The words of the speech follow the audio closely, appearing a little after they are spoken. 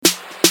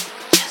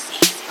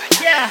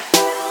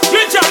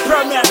Major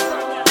problem.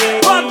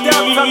 Fuck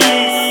them from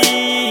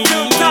me.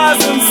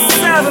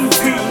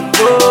 2017.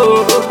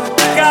 Oh,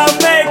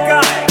 Jamaica.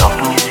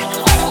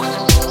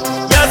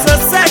 You're so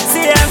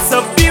sexy and so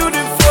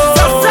beautiful.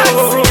 So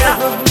sexy, yeah.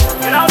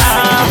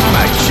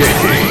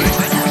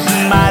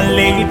 My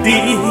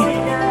lady,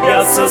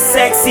 you're so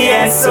sexy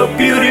and so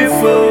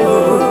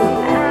beautiful.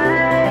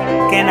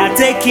 Can I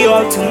take you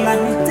out tonight?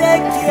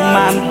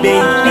 My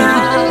baby,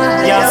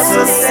 you're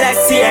so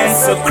sexy and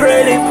so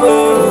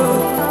credible.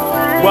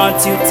 Want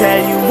to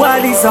tell you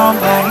what is on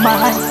my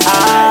mind.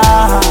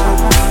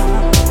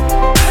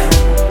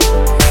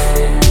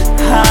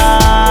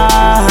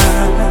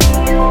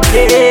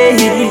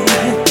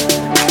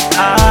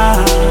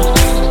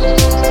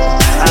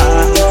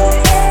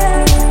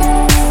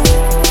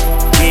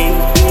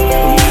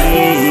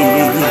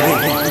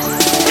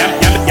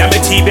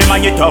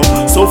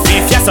 So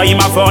fifth, yes, I'm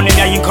a phone in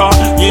your car.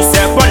 You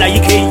said, Bola, you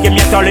can't give me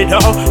a solid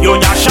door. You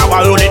not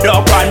shower, only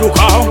dog, one look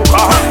out.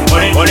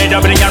 Only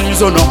double young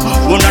Zono.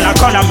 One on a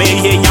corner, may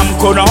he yam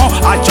kono.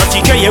 I judge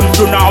you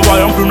do now,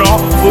 while I'm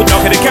Bruno. Who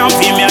talk the camp,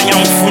 me a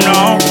young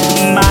funo.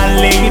 My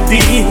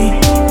lady,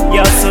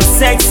 you're so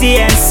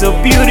sexy and so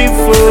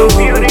beautiful.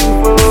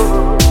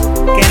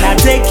 Can I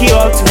take you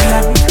out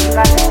tonight?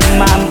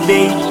 My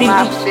baby,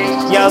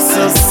 you're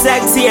so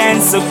sexy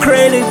and so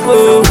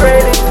credible.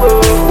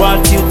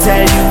 Want to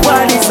tell you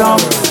what is on.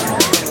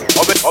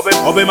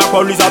 Obe ma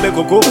police abe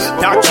koko.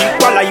 Tachi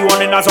kwala you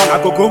on na zona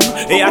koko.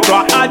 E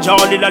atwa aja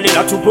lila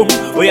lila tupum.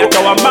 O ya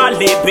tawa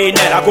male pe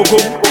nela koko.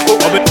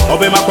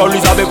 Obe ma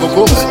police abe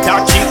koko.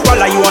 Tachi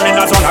kwala you on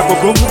na zona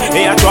koko.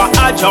 E atwa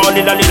aja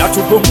lila lila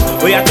tupum.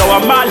 O ya tawa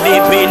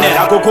male pe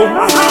nela koko.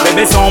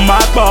 Bebe son ma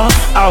pa.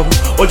 Au.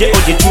 Oje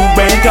tu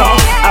benda.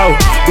 Au.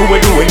 Do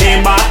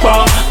ne ma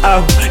pa.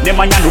 Au. Ne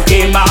manya no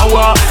ke ma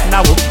wa.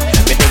 Na wo.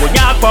 Mete go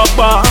nya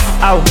papa,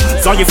 au.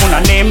 So you funa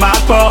ne ma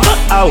pa,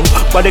 au.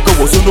 Pade ko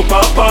go sunu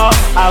papa,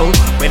 au.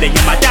 Mede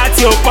nya ma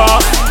dati opa.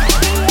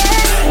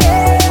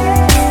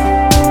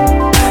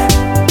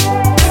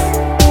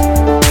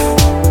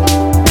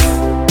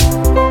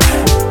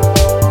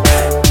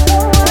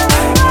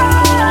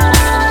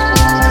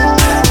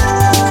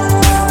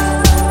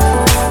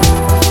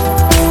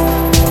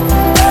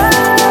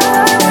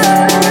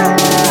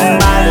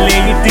 My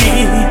lady,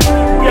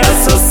 you're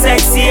so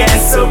sexy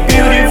and so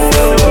beautiful.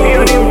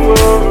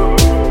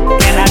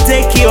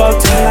 Take you out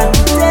tonight,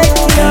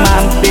 my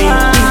baby.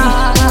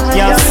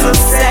 You're so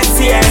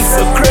sexy and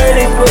so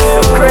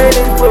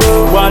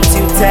credible. Want to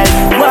tell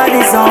you what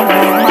is on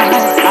my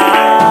mind.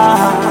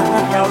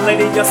 Young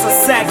lady, you're so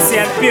sexy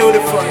and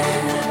beautiful.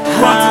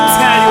 Want to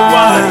tell you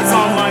what is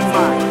on my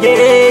mind.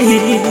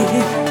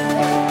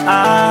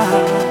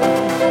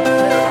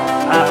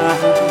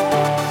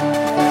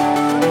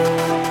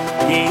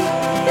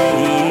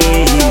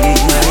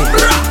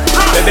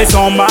 Baby,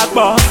 son ma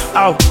pa,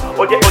 au.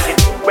 Oje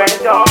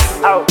benda,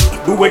 au.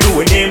 Do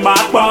ne ma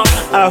pa,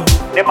 au.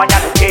 Ne manya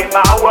no ke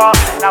ma wa,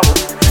 na wo.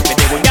 Me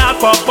de wonya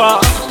papa,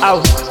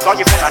 au. So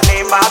you funa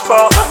ne ma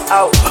pa,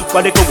 au.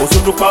 Pade ko wo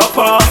sunu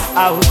papa,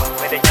 au.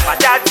 Me de nya ma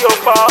dati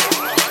opa.